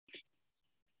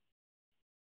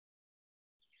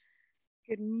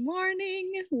Good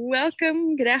morning,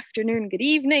 welcome, good afternoon, good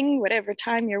evening, whatever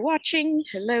time you're watching.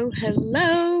 Hello,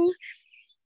 hello.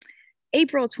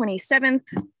 April 27th,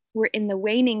 we're in the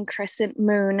waning crescent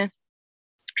moon,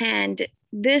 and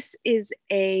this is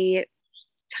a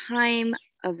time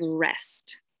of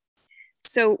rest.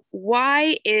 So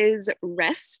why is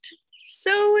rest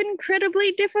so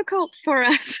incredibly difficult for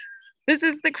us? This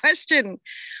is the question.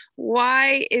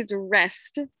 Why is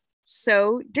rest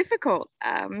so difficult?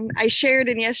 I shared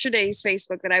in yesterday's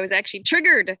Facebook that I was actually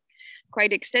triggered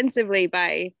quite extensively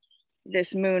by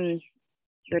this moon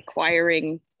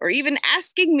requiring or even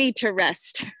asking me to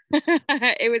rest.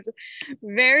 It was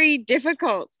very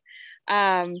difficult.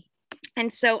 And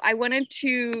so I wanted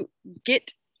to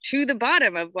get to the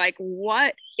bottom of like,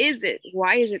 what is it?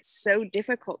 Why is it so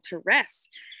difficult to rest?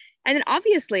 And then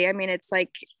obviously, I mean, it's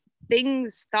like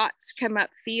things, thoughts come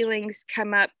up, feelings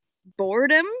come up,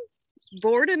 boredom.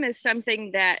 Boredom is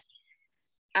something that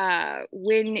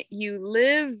when you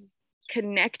live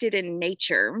connected in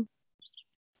nature,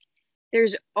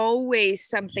 there's always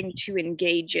something to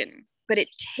engage in, but it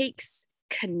takes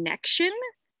connection.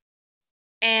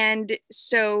 And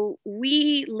so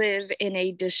we live in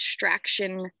a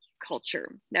distraction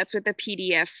culture. That's what the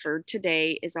PDF for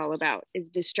today is all about, is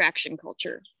distraction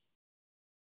culture.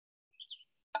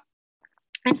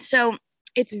 And so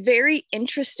it's very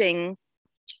interesting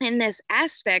in this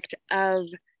aspect of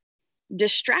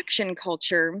distraction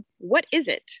culture. What is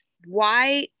it?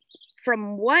 Why,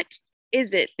 from what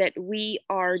is it that we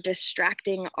are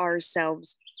distracting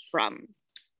ourselves from?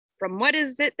 From what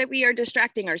is it that we are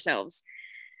distracting ourselves?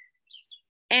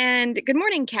 And good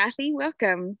morning, Kathy,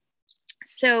 welcome.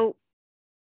 So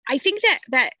I think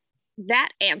that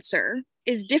answer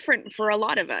is different for a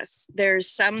lot of us. There's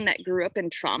some that grew up in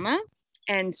trauma,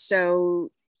 and so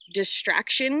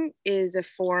distraction is a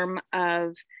form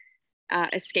of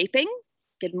escaping.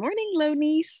 Good morning,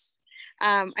 Lonice.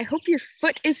 I hope your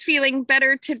foot is feeling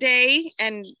better today.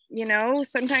 And, you know,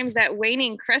 sometimes that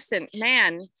waning crescent,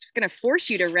 man, it's going to force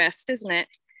you to rest, isn't it?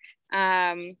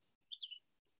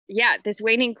 Yeah, this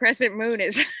waning crescent moon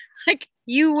is like,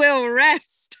 you will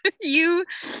rest. You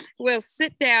will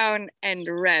sit down and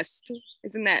rest.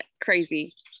 Isn't that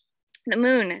crazy? The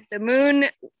moon,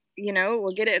 you know,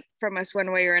 will get it from us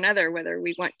one way or another, whether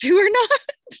we want to or not.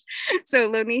 So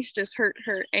Lonice just hurt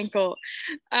her ankle.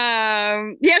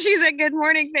 Yeah, she said, good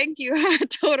morning. Thank you.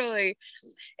 Totally.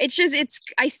 It's just,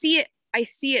 I see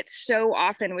it so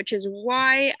often, which is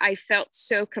why I felt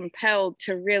so compelled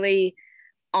to really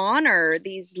honor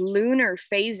these lunar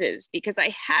phases, because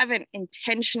I haven't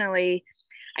intentionally,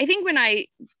 I think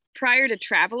prior to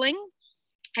traveling,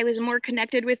 I was more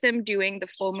connected with them doing the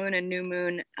full moon and new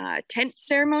moon tent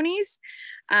ceremonies.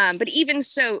 But even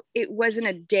so, it wasn't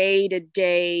a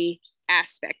day-to-day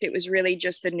aspect. It was really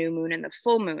just the new moon and the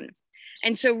full moon.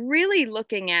 And so really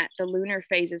looking at the lunar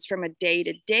phases from a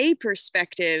day-to-day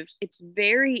perspective, it's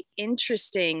very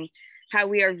interesting how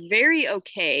we are very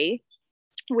okay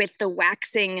with the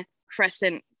waxing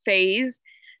crescent phase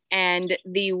and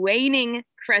the waning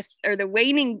or the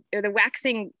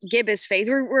waxing gibbous phase.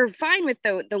 We're fine with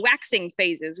the waxing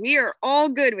phases. We are all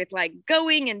good with like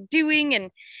going and doing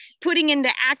and putting into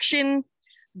action.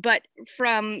 But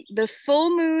from the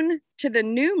full moon to the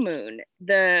new moon,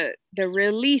 the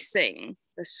releasing,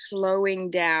 the slowing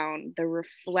down, the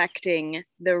reflecting,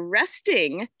 the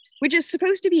resting, which is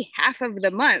supposed to be half of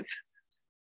the month,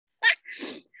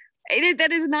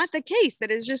 that is not the case.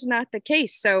 That is just not the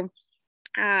case. So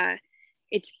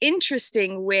it's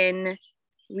interesting when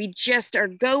we just are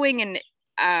going, and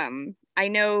I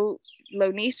know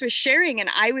Lonice was sharing, and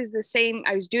I was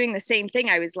doing the same thing.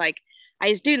 I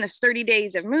was doing this 30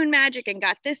 days of moon magic and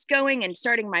got this going and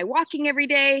starting my walking every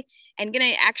day and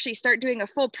gonna actually start doing a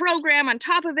full program on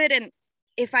top of it. And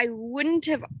if I wouldn't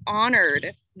have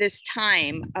honored this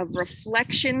time of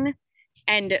reflection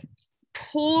and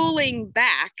pulling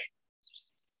back,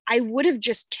 I would have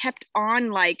just kept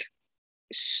on like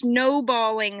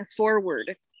snowballing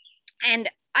forward, and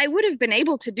I would have been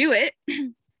able to do it.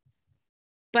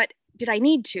 But did I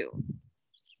need to?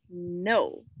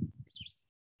 No.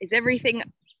 Is everything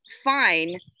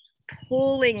fine?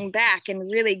 Pulling back and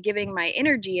really giving my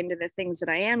energy into the things that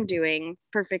I am doing,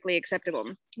 perfectly acceptable.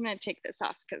 I'm going to take this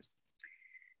off because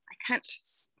I can't,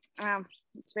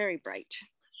 it's very bright.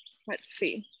 Let's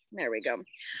see. There we go.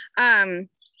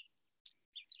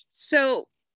 So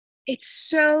it's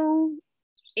so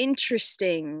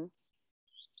interesting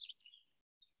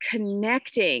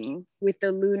connecting with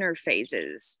the lunar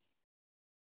phases.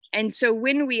 And so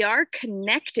when we are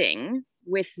connecting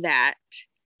with that,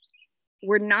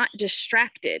 we're not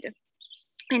distracted.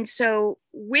 And so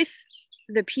with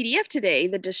the PDF today,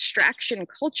 the distraction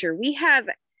culture, we have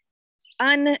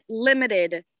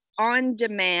unlimited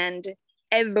on-demand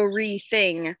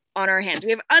everything on our hands.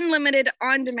 We have unlimited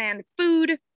on-demand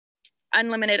food,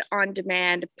 unlimited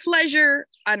on-demand pleasure,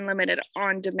 unlimited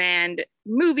on-demand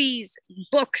movies,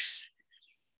 books,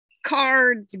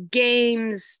 cards,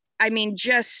 games. I mean,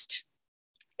 just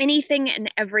anything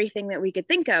and everything that we could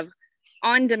think of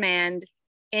on demand,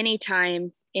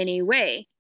 anytime, any way.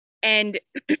 And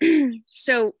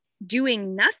so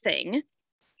doing nothing,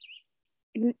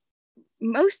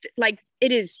 most like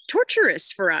it is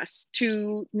torturous for us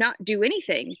to not do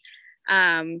anything.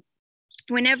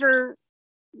 Whenever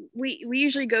we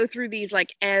usually go through these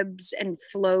like ebbs and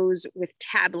flows with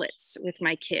tablets with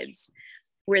my kids,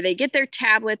 where they get their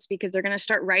tablets because they're going to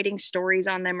start writing stories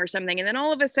on them or something. And then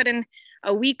all of a sudden,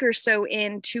 a week or so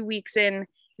in, 2 weeks in,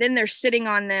 then they're sitting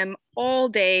on them all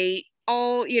day,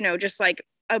 all, just like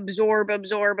absorb,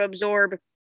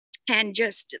 and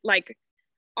just like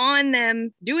on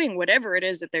them doing whatever it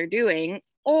is that they're doing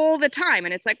all the time.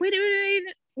 And it's like, wait,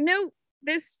 no,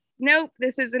 this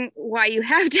isn't why you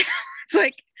have to. It's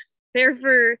like, they're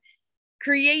for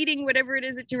creating whatever it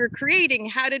is that you were creating.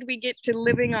 How did we get to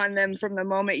living on them from the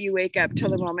moment you wake up till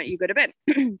the moment you go to bed?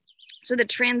 So the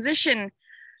transition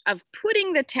of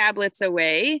putting the tablets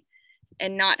away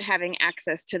and not having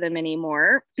access to them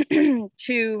anymore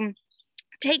to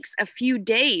takes a few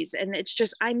days. And it's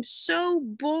just, I'm so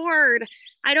bored.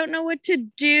 I don't know what to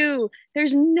do.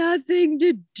 There's nothing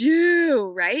to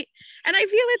do, right? And I feel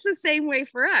it's the same way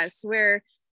for us, where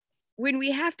when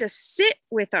we have to sit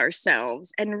with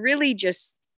ourselves and really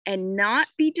just, and not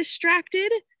be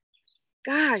distracted,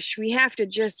 gosh, we have to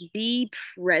just be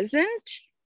present.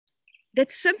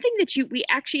 That's something that we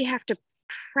actually have to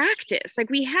practice. Like,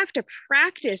 we have to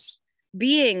practice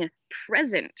being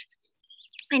present.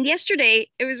 And yesterday,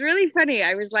 it was really funny.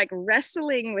 I was like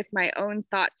wrestling with my own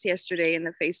thoughts yesterday in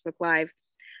the Facebook Live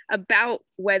about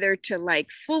whether to like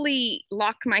fully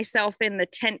lock myself in the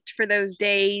tent for those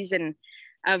days and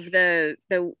of the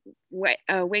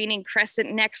Waning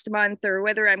Crescent next month, or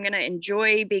whether I'm going to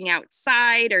enjoy being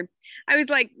outside. Or I was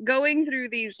like going through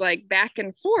these like back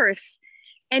and forth.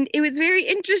 And it was very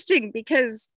interesting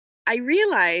because I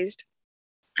realized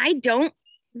I don't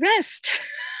rest.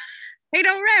 I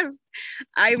don't rest.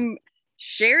 I'm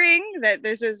sharing that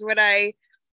this is what I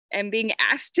am being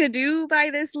asked to do by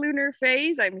this lunar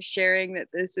phase. I'm sharing that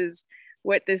this is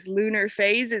what this lunar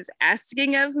phase is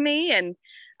asking of me. And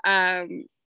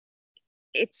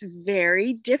it's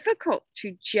very difficult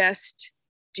to just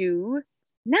do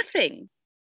nothing.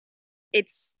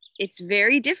 It's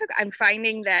very difficult. I'm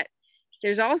finding that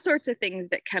there's all sorts of things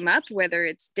that come up, whether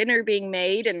it's dinner being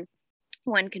made, and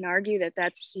one can argue that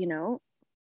that's,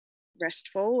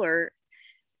 restful or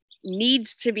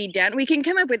needs to be done. We can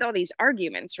come up with all these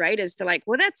arguments, right? As to like,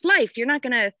 well, that's life. You're not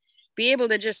going to be able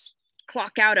to just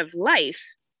clock out of life.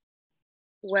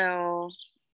 Well,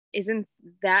 isn't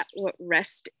that what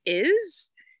rest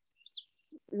is?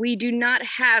 We do not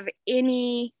have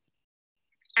any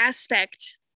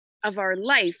aspect of our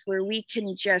life where we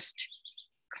can just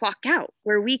clock out,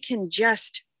 where we can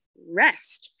just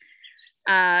rest.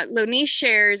 Lonice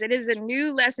shares, it is a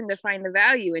new lesson to find the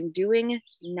value in doing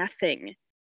nothing.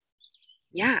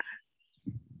 Yeah.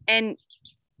 And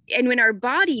when our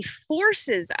body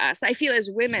forces us, I feel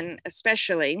as women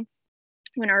especially,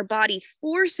 when our body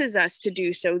forces us to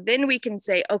do so, then we can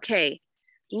say, okay,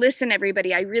 listen,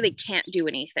 everybody, I really can't do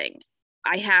anything.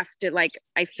 I have to,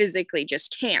 I physically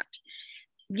just can't.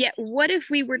 Yet, what if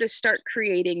we were to start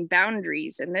creating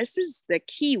boundaries? And this is the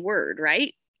key word,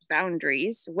 right?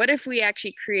 Boundaries. What if we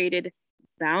actually created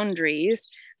boundaries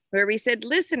where we said,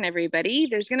 listen, everybody,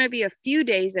 there's going to be a few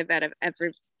days out of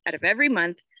every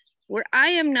month where I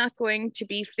am not going to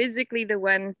be physically the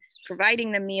one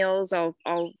providing the meals. I'll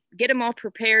get them all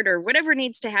prepared, or whatever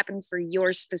needs to happen for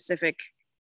your specific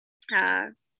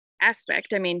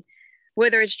aspect. I mean,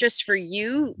 whether it's just for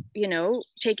you,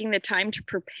 taking the time to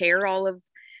prepare all of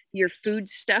your food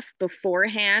stuff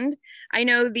beforehand. I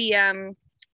know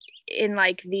in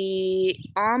like the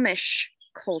Amish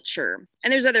culture,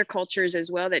 and there's other cultures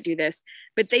as well that do this,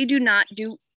 but they do not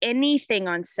do anything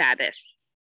on Sabbath.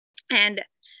 And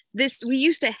we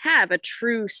used to have a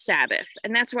true Sabbath,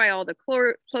 and that's why all the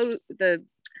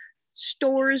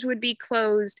stores would be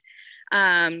closed.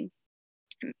 In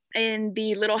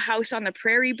the Little House on the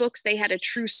Prairie books, they had a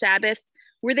true Sabbath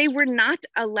where they were not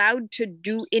allowed to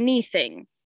do anything.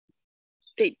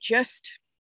 They just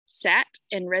sat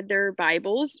and read their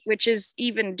Bibles, which is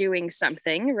even doing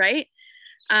something, right?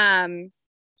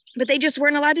 But they just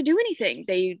weren't allowed to do anything.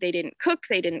 They didn't cook,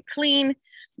 they didn't clean,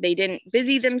 They didn't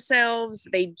busy themselves.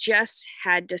 They just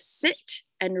had to sit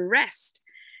and rest.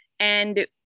 And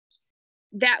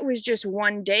that was just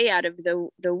one day out of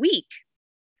the week.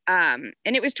 And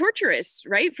it was torturous,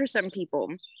 right? For some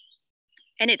people.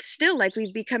 And it's still like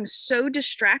we've become so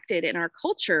distracted in our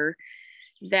culture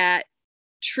that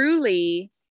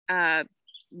truly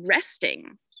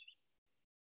resting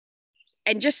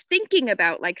and just thinking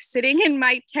about like sitting in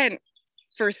my tent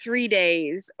for 3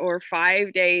 days or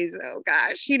 5 days. Oh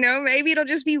gosh, maybe it'll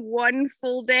just be one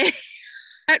full day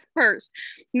at first.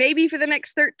 Maybe for the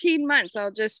next 13 months,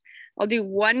 I'll do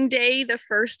one day the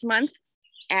first month,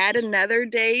 add another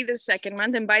day the second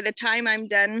month. And by the time I'm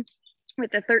done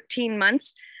with the 13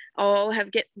 months, I'll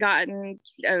have gotten,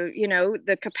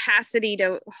 the capacity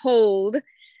to hold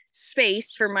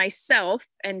space for myself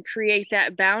and create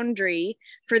that boundary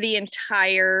for the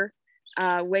entire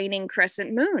waning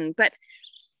crescent moon. But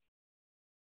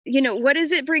what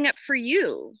does it bring up for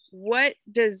you? What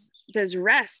does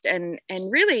rest and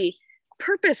really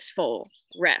purposeful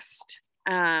rest?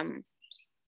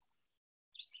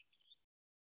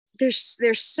 There's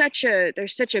such a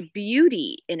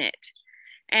beauty in it.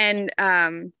 And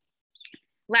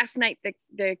last night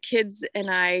the kids and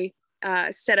I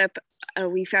set up.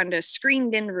 We found a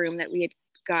screened-in room that we had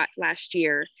got last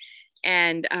year,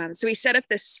 and so we set up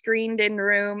this screened-in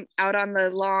room out on the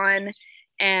lawn.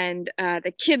 And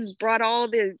the kids brought all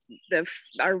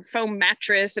our foam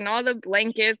mattress and all the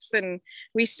blankets, and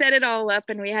we set it all up,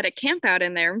 and we had a camp out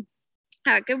in there.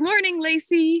 Good morning,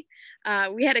 Lacey.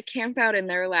 We had a camp out in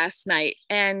there last night,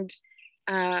 and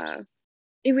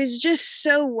it was just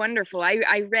so wonderful.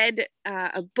 I read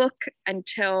a book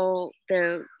until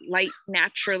the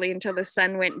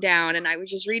sun went down, and I was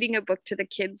just reading a book to the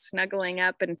kids snuggling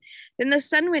up, and then the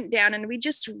sun went down, and we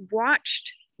just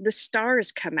watched the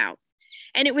stars come out.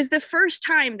 And it was the first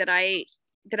time that I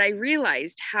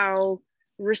realized how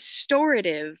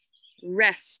restorative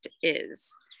rest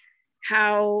is,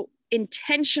 how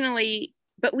intentionally,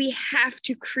 but we have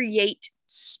to create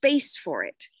space for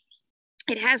it.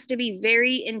 It has to be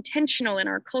very intentional in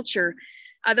our culture.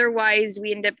 Otherwise,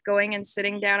 we end up going and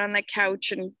sitting down on the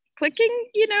couch and clicking,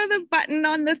 the button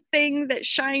on the thing that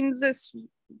shines us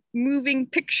moving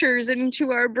pictures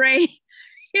into our brain.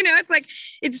 It's like,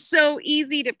 it's so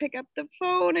easy to pick up the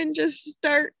phone and just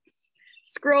start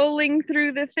scrolling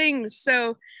through the things.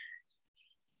 So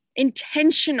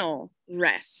intentional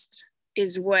rest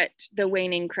is what the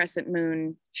waning crescent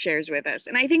moon shares with us.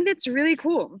 And I think that's really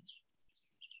cool.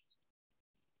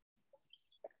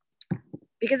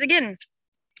 Because again,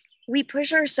 we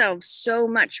push ourselves so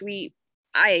much.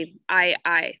 I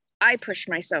push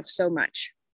myself so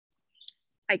much.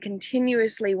 I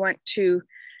continuously want to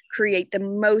create the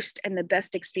most and the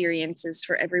best experiences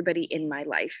for everybody in my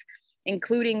life,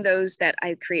 including those that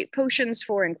I create potions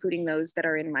for, including those that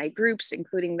are in my groups,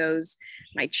 including those,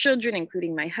 my children,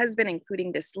 including my husband,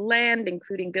 including this land,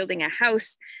 including building a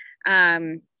house,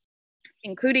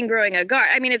 including growing a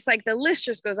garden. I mean, it's like the list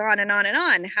just goes on and on and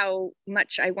on, how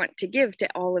much I want to give to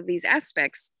all of these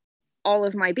aspects, all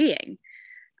of my being.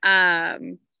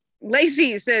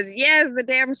 Lacey says, yes, the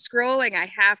damn scrolling,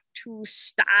 I have to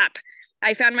stop.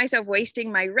 I found myself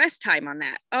wasting my rest time on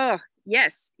that. Oh,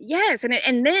 yes.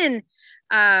 And then,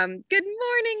 good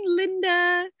morning,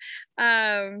 Linda.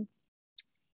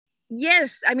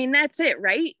 Yes, I mean, that's it,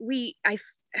 right? We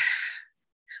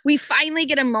finally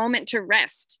get a moment to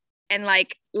rest. And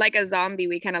like a zombie,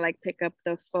 we kind of like pick up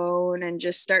the phone and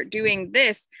just start doing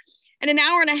this. And an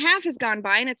hour and a half has gone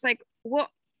by, and it's like, well,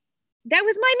 that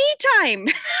was my me time.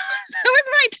 That was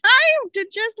my time to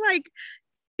just like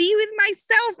be with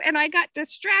myself. And I got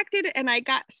distracted and I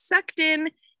got sucked in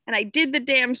and I did the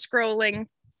damn scrolling.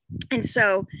 And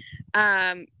so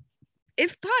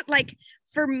like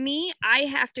for me, I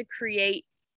have to create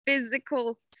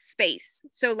physical space.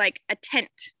 So like a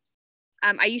tent.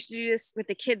 I used to do this with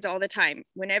the kids all the time.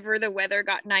 Whenever the weather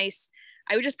got nice,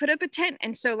 I would just put up a tent.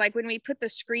 And so like when we put the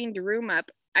screened room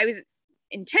up, I was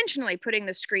intentionally putting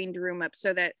the screened room up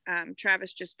so that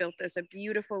Travis just built us a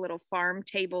beautiful little farm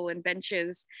table and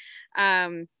benches.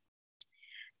 And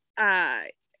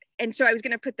so I was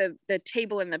going to put the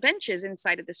table and the benches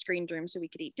inside of the screened room so we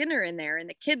could eat dinner in there. And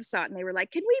the kids saw it and they were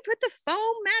like, can we put the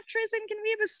foam mattress and can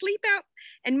we have a sleep out?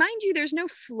 And mind you, there's no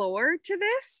floor to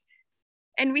this.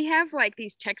 And we have like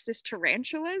these Texas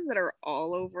tarantulas that are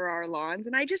all over our lawns.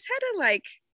 And I just had to like,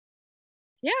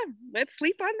 yeah, let's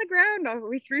sleep on the ground.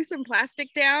 We threw some plastic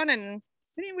down and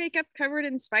we didn't wake up covered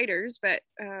in spiders, but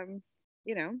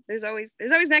there's always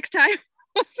next time.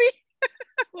 We'll see.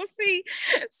 We'll see.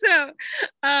 So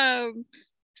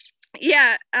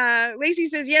Yeah, Lacey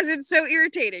says, yes, it's so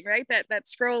irritating, right? That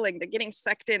scrolling, the getting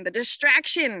sucked in, the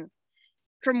distraction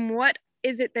from what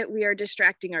is it that we are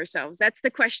distracting ourselves? That's the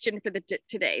question for the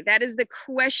today. That is the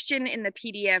question in the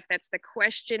PDF. That's the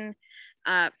question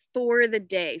for the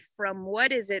day. From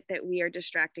what is it that we are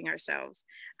distracting ourselves?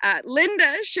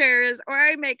 Linda shares, or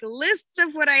I make lists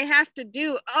of what I have to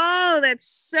do. Oh, that's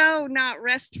so not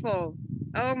restful.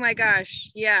 Oh my gosh.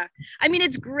 Yeah. I mean,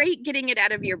 it's great getting it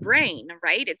out of your brain,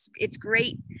 right? It's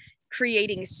great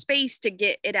creating space to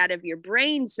get it out of your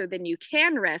brain so then you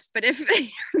can rest. But if the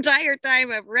entire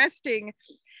time of resting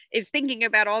is thinking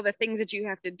about all the things that you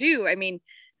have to do, I mean,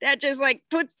 that just like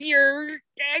puts your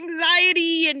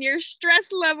anxiety and your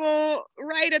stress level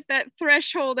right at that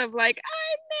threshold of like,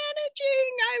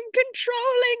 I'm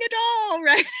controlling it all,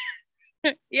 right?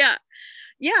 Yeah.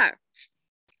 Yeah.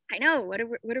 I know. What are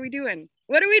we doing?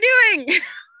 What are we doing?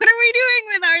 What are we doing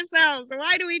with ourselves?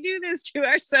 Why do we do this to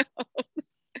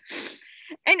ourselves?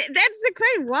 And that's the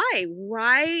question.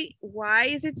 Why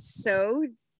is it so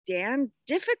damn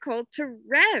difficult to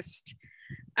rest?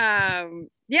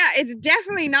 Yeah, it's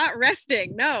definitely not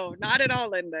resting. No, not at all,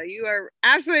 Linda. You are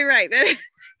absolutely right. That is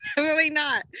definitely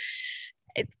not.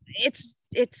 It's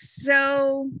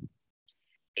so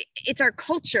it's our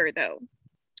culture though.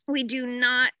 We do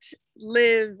not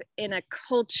live in a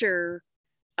culture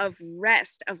of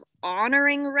rest, of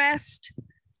honoring rest,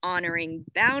 honoring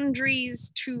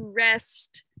boundaries to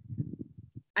rest.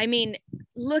 I mean,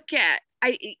 look at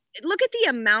the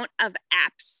amount of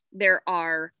apps there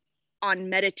are on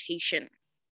meditation.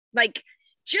 Like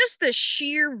just the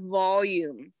sheer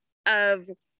volume of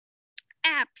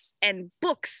apps and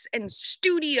books and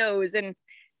studios and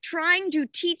trying to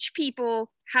teach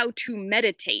people how to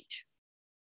meditate.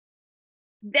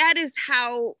 That is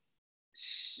how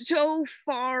so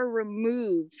far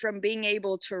removed from being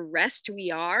able to rest we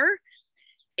are,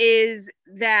 is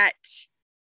that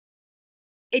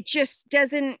it just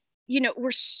doesn't,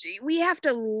 we have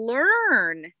to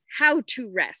learn how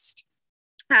to rest.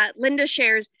 Linda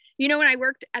shares, when I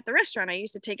worked at the restaurant, I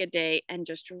used to take a day and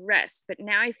just rest, but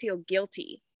now I feel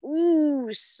guilty. Ooh,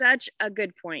 such a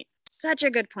good point. Such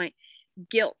a good point.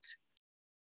 Guilt.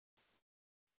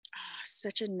 Oh,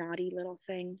 such a naughty little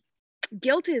thing.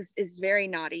 Guilt is very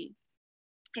naughty.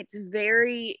 It's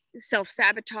very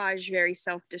self-sabotage, very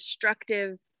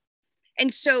self-destructive.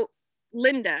 And so,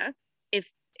 Linda, if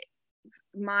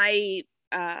my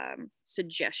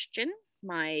suggestion,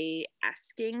 my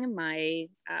asking, my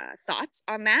thoughts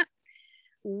on that,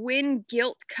 when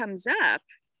guilt comes up,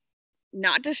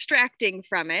 not distracting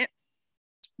from it,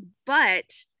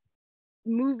 but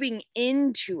moving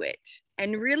into it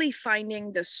and really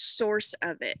finding the source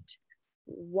of it.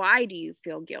 Why do you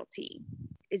feel guilty?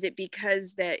 Is it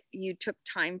because that you took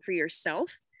time for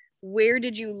yourself? Where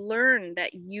did you learn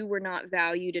that you were not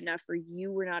valued enough or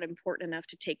you were not important enough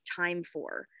to take time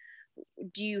for?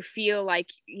 Do you feel like,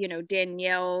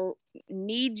 Danielle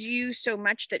needs you so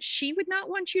much that she would not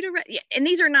want you to rest? Yeah, and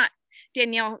these are not,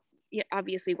 Danielle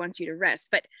obviously wants you to rest,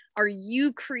 but are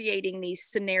you creating these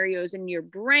scenarios in your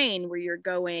brain where you're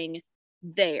going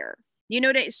there?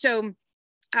 So,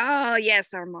 oh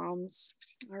yes, our moms,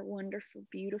 our wonderful,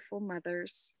 beautiful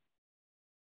mothers.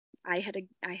 I have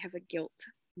a guilt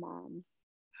mom.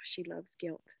 She loves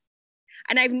guilt.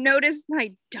 And I've noticed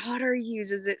my daughter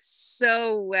uses it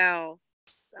so well.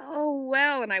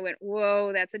 And I went,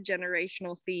 whoa, that's a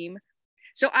generational theme.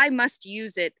 So I must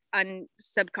use it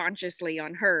subconsciously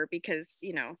on her because,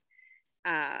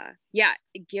 yeah,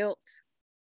 guilt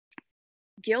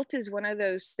is one of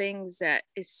those things that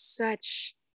is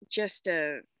such just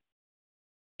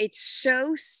it's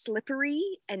so slippery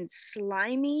and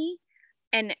slimy,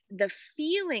 and the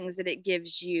feelings that it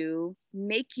gives you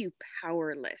make you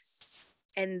powerless.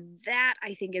 And that,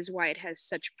 I think, is why it has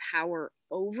such power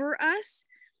over us,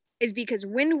 is because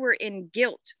when we're in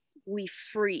guilt, we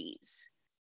freeze,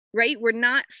 right? We're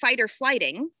not fight or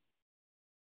flighting.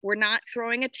 We're not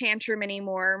throwing a tantrum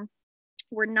anymore.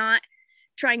 We're not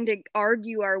trying to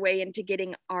argue our way into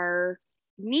getting our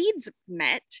needs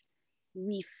met.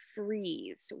 We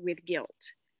freeze with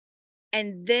guilt.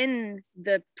 And then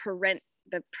the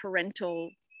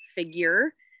parental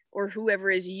figure or whoever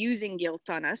is using guilt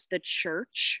on us, the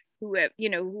church,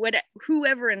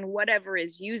 whoever and whatever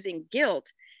is using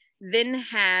guilt, then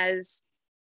has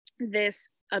this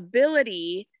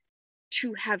ability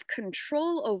to have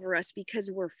control over us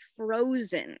because we're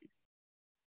frozen.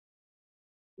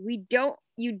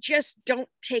 You just don't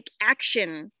take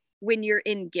action when you're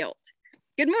in guilt.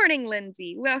 Good morning,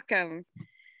 Lindsay. Welcome.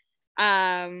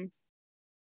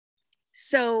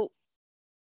 So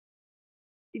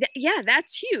yeah,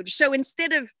 that's huge. So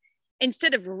instead of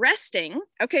instead of resting,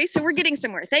 okay, so we're getting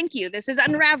somewhere. Thank you. This is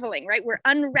unraveling, right? We're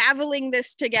unraveling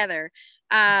this together.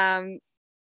 Yeah.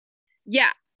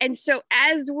 And so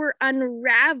as we're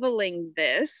unraveling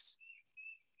this,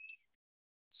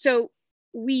 so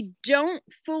we don't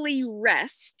fully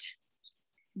rest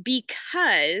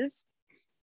because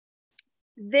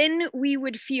then we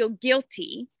would feel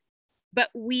guilty, but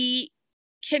we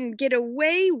can get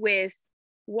away with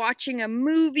watching a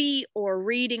movie or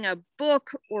reading a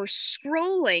book or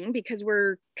scrolling because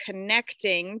we're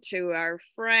connecting to our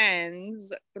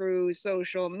friends through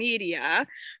social media,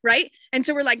 right? And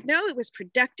so we're like, no, it was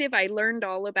productive. I learned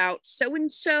all about so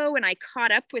and so, and I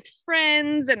caught up with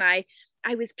friends, and I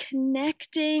was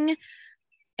connecting.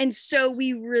 And so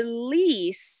we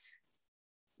release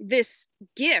this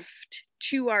gift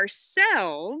to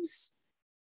ourselves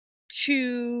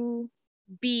to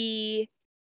be,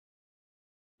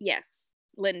 yes,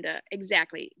 Linda,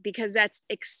 exactly, because that's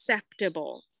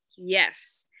acceptable.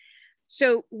 Yes.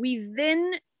 So we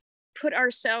then put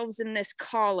ourselves in this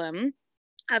column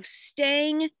of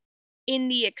staying in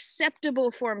the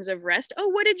acceptable forms of rest. Oh,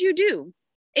 what did you do?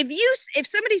 If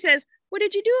somebody says, what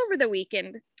did you do over the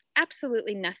weekend?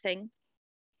 Absolutely nothing.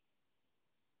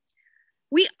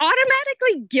 We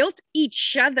automatically guilt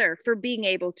each other for being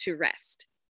able to rest.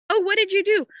 Oh, what did you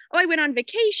do? Oh, I went on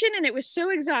vacation and it was so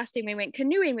exhausting. We went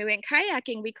canoeing, we went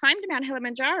kayaking, we climbed Mount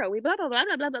Kilimanjaro, we blah, blah, blah,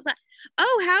 blah, blah, blah, blah.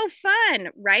 Oh, how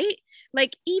fun, right?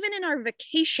 Like even in our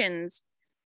vacations,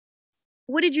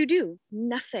 what did you do?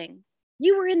 Nothing.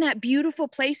 You were in that beautiful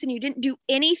place and you didn't do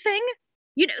anything.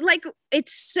 You know, like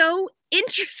it's so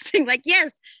interesting. Like,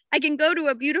 yes, I can go to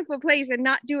a beautiful place and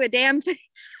not do a damn thing.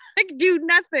 Like do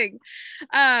nothing.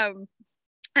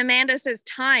 Amanda says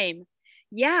time.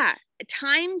 Yeah,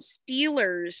 time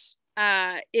stealers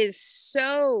is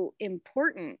so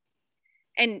important,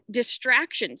 and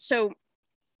distraction. So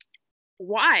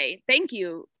why? Thank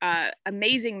you,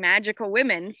 amazing magical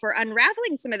women, for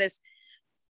unraveling some of this.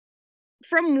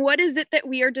 From what is it that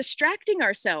we are distracting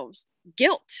ourselves?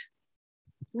 Guilt.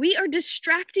 We are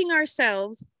distracting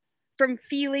ourselves from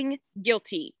feeling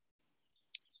guilty.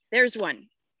 There's one.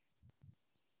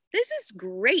 This is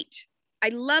great. I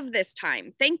love this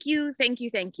time. Thank you, thank you,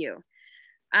 thank you.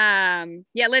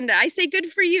 Yeah, Linda, I say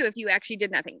good for you if you actually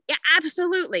did nothing. Yeah,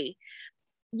 absolutely.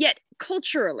 Yet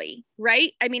culturally,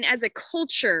 right? I mean, as a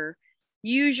culture,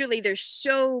 usually there's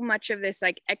so much of this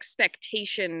like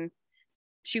expectation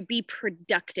to be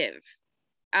productive.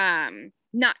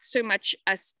 Not so much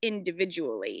us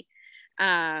individually.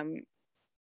 Yeah,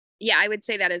 I would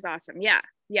say that is awesome. Yeah,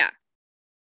 yeah.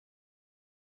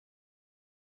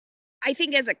 I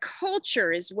think as a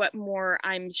culture is what more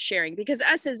I'm sharing, because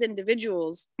us as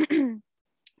individuals,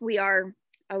 we are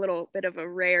a little bit of a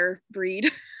rare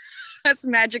breed, us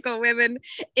magical women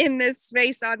in this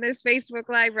space on this Facebook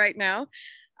Live right now.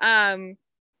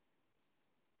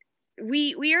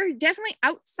 We are definitely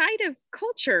outside of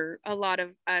culture. A lot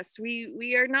of us,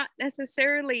 we are not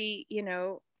necessarily, you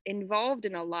know, involved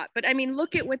in a lot. But I mean,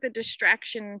 look at what the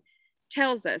distraction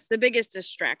tells us. The biggest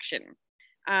distraction.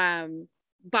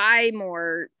 Buy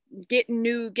more, get a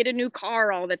new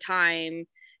car all the time,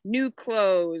 new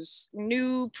clothes,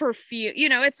 new perfume. You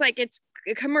know, it's like it's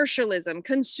commercialism,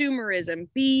 consumerism.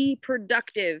 Be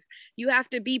productive. You have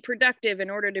to be productive in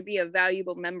order to be a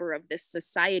valuable member of this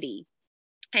society.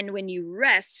 And when you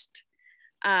rest,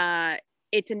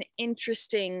 it's an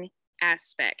interesting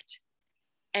aspect.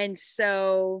 And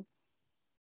so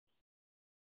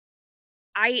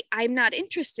I'm not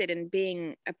interested in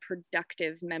being a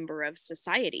productive member of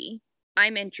society.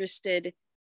 I'm interested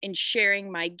in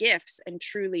sharing my gifts and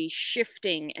truly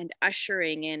shifting and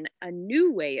ushering in a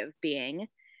new way of being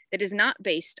that is not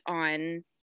based on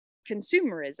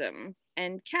consumerism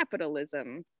and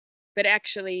capitalism, but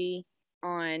actually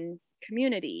on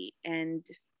community and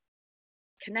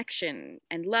connection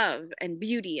and love and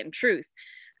beauty and truth.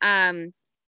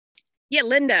 Yeah,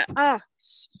 Linda,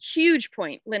 huge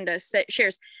point. Linda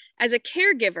shares, as a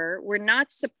caregiver, we're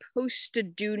not supposed to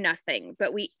do nothing,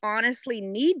 but we honestly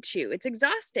need to. It's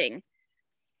exhausting.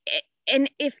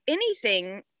 And if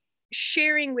anything,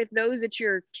 sharing with those that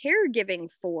you're caregiving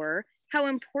for how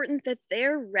important that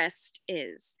their rest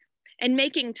is, and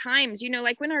making times, you know,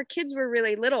 like when our kids were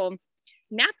really little,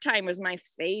 nap time was my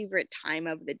favorite time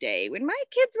of the day. When my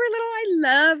kids were little, I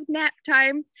loved nap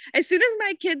time. As soon as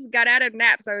my kids got out of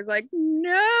naps, I was like,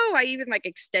 no, I even like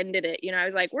extended it. You know, I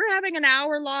was like, we're having an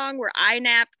hour long where I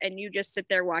nap and you just sit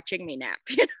there watching me nap.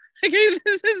 We're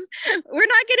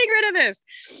not getting rid of this.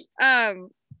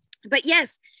 But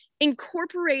yes,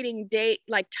 incorporating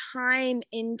time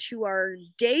into our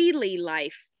daily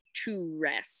life to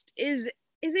rest is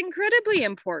is incredibly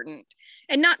important.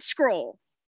 And not scroll,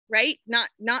 right?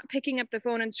 Not picking up the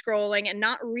phone and scrolling, and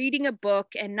not reading a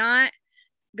book, and not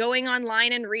going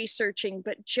online and researching,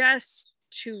 but just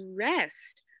to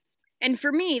rest. And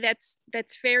for me, that's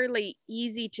fairly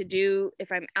easy to do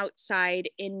if I'm outside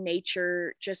in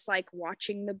nature, just like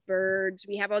watching the birds.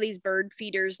 We have all these bird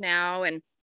feeders now, and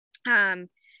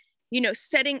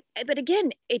setting, but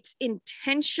again, it's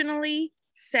intentionally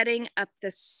setting up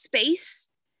the space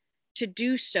to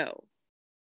do so.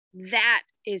 That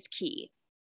is key.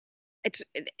 It's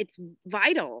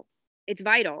vital. It's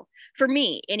vital for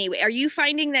me anyway. Are you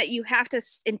finding that you have to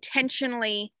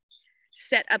intentionally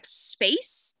set up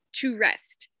space to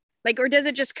rest? Like, or does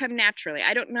it just come naturally?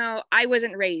 I don't know. I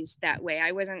wasn't raised that way.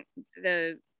 I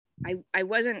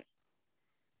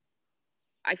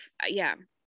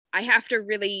have to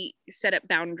really set up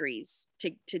boundaries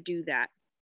to do that.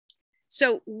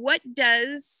 So what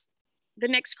does, the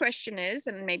next question is,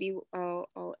 and maybe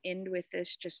I'll end with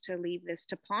this just to leave this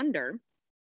to ponder.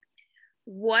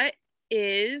 What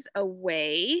is a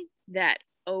way that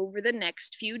over the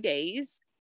next few days,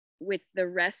 with the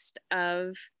rest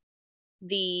of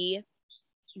the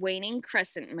waning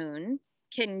crescent moon,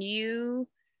 can you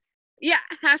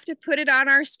have to put it on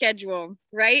our schedule,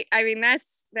 right? I mean,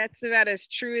 that's about as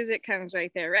true as it comes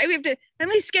right there, right? We have to at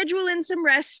least schedule in some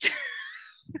rest.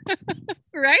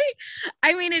 Right?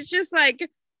 I mean, it's just like,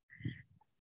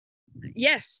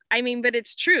 yes, I mean, but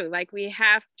it's true. Like, we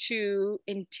have to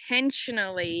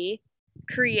intentionally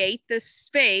create the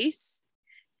space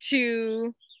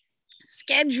to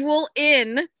schedule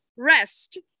in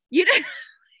rest.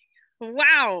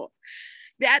 Wow,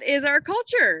 that is our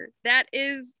culture. That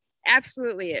is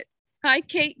absolutely it. Hi,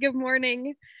 Kate. Good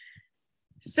morning.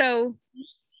 So,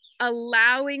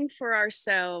 allowing for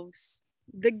ourselves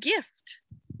the gift,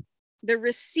 the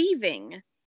receiving,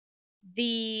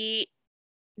 the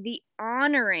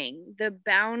honoring, the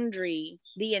boundary,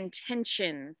 the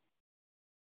intention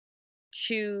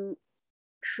to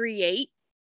create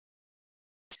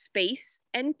space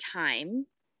and time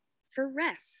for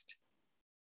rest.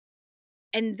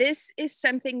 And this is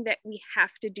something that we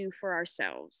have to do for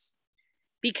ourselves,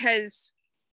 because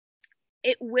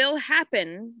it will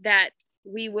happen that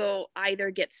we will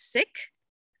either get sick,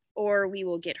 or we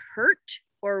will get hurt,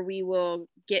 or we will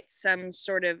get some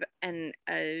sort of an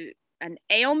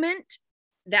ailment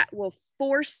that will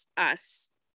force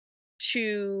us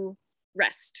to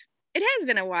rest. It has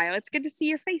been a while. It's good to see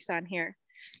your face on here.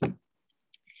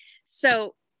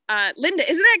 So, Linda,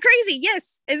 isn't that crazy?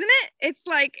 Yes, isn't it? It's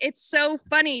like, it's so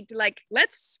funny to like,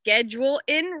 let's schedule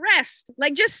in rest.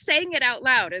 Like, just saying it out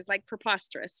loud is like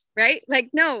preposterous, right? Like,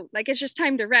 no, like, it's just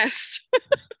time to rest.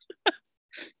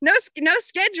 No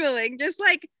scheduling, just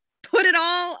like put it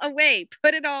all away,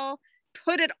 put it all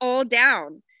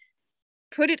down.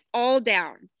 Put it all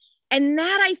down. And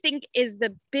that, I think, is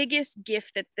the biggest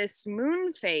gift that this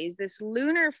moon phase, this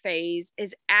lunar phase,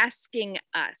 is asking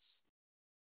us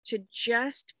to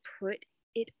just put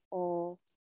it all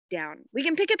down. We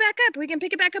can pick it back up. We can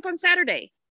pick it back up on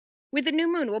Saturday with the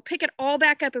new moon. We'll pick it all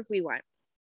back up if we want.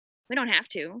 We don't have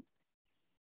to.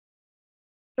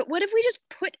 But what if we just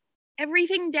put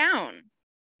everything down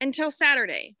until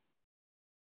Saturday?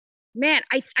 Man,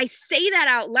 I say that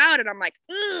out loud and I'm like,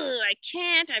 I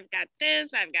can't. I've got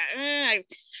this. I've got, I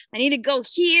need to go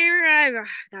here. I've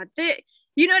got this.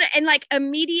 You know, and like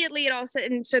immediately it all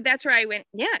said, and so that's where I went,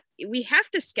 yeah, we have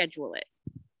to schedule it.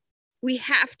 We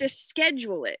have to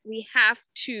schedule it. We have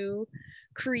to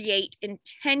create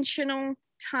intentional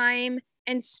time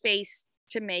and space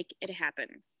to make it happen.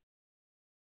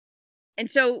 And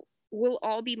so we'll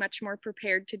all be much more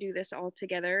prepared to do this all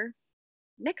together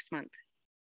next month.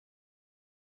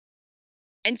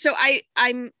 And so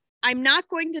I'm not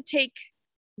going to take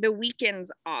the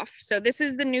weekends off. So this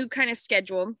is the new kind of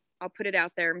schedule. I'll put it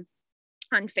out there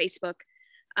on Facebook.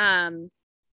 I'm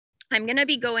going to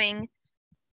be going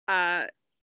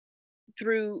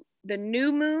through the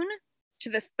new moon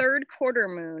to the third quarter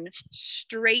moon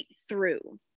straight through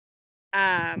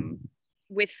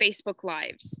with Facebook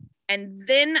Lives. And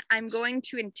then I'm going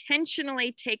to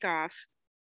intentionally take off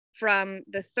from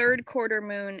the third quarter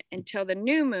moon until the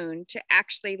new moon to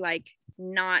actually like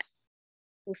not,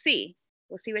 we'll see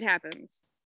what happens.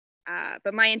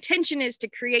 But my intention is to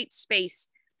create space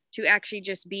to actually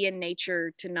just be in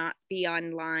nature, to not be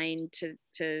online,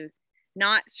 to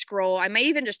not scroll. I may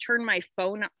even just turn my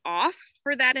phone off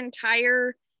for that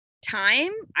entire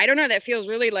time. I don't know. That feels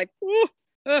really like,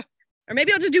 or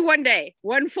maybe I'll just do one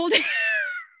full day.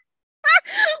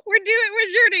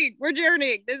 We're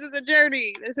journeying. This is a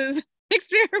journey. This is an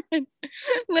experiment.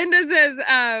 Linda says,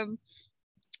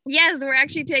 Yes, we're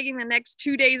actually taking the next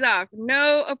 2 days off.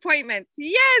 No appointments.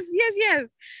 Yes, yes,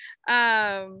 yes.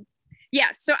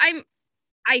 Yeah, so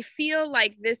I feel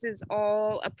like this is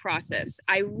all a process.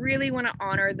 I really want to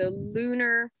honor the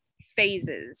lunar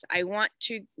phases. I want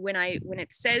to when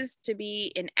it says to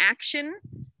be in action,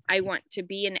 I want to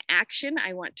be in action.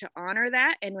 I want to honor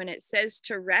that. And when it says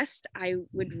to rest, I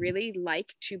would really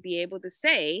like to be able to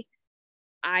say,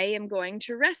 I am going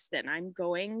to rest then. I'm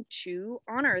going to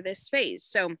honor this phase.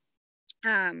 So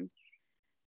I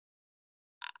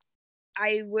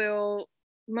will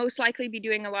most likely be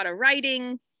doing a lot of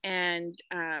writing and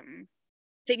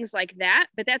things like that,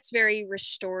 but that's very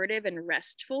restorative and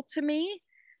restful to me.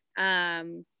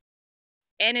 And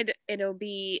it'll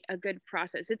be a good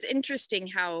process. It's interesting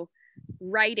how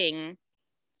writing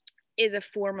is a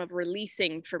form of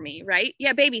releasing for me, right?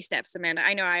 Yeah, baby steps, Amanda.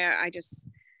 I know I just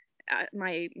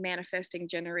my manifesting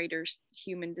generator's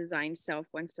human design self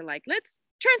wants to like, let's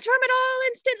transform it all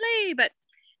instantly, but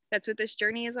that's what this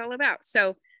journey is all about.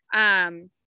 So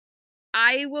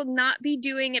I will not be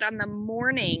doing it on the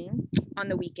morning on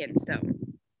the weekends though.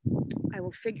 I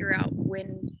will figure out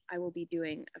when I will be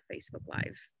doing a Facebook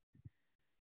Live.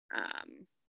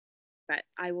 But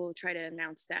I will try to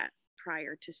announce that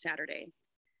prior to Saturday.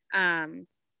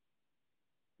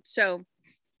 So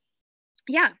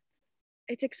yeah,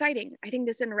 it's exciting. I think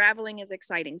this unraveling is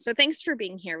exciting. So thanks for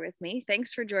being here with me.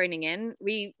 Thanks for joining in.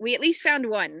 We at least found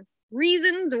one.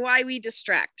 Reasons why we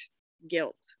distract.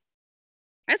 Guilt.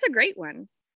 That's a great one.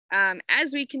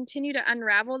 As we continue to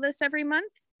unravel this every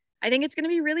month, I think it's going to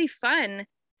be really fun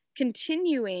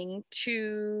continuing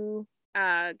to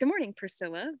good morning,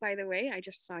 Priscilla, by the way. I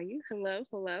just saw you. Hello,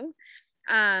 hello.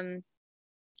 And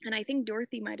I think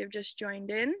Dorothy might have just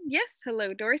joined in. Yes,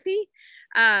 hello, Dorothy.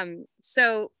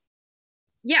 So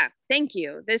yeah, thank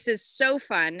you. This is so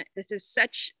fun. This is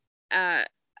such a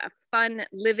fun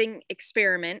living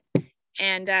experiment.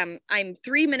 And I'm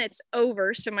 3 minutes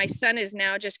over. So my son is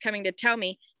now just coming to tell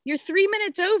me, you're 3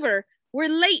 minutes over. We're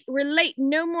late. We're late.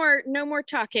 No more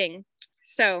talking.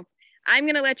 So I'm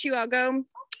going to let you all go.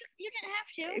 Oh, you didn't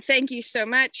have to. Thank you so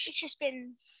much. It's just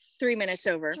been 3 minutes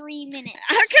over. 3 minutes.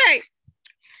 Okay.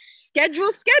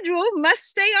 Schedule, must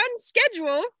stay on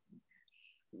schedule.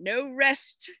 No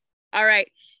rest. All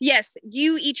right. Yes,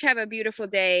 you each have a beautiful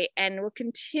day, and we'll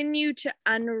continue to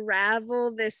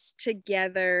unravel this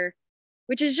together,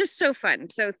 which is just so fun.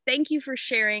 So thank you for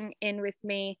sharing in with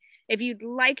me. If you'd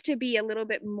like to be a little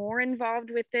bit more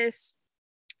involved with this,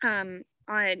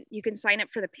 you can sign up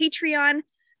for the Patreon,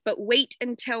 but wait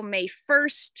until May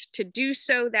 1st to do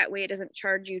so. That way it doesn't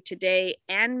charge you today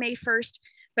and May 1st.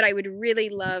 But I would really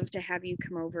love to have you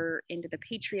come over into the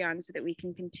Patreon so that we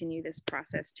can continue this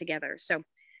process together. So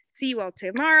see you all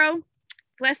tomorrow.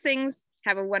 Blessings.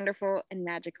 Have a wonderful and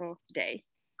magical day.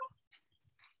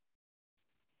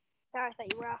 Sorry, I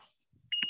thought you were off.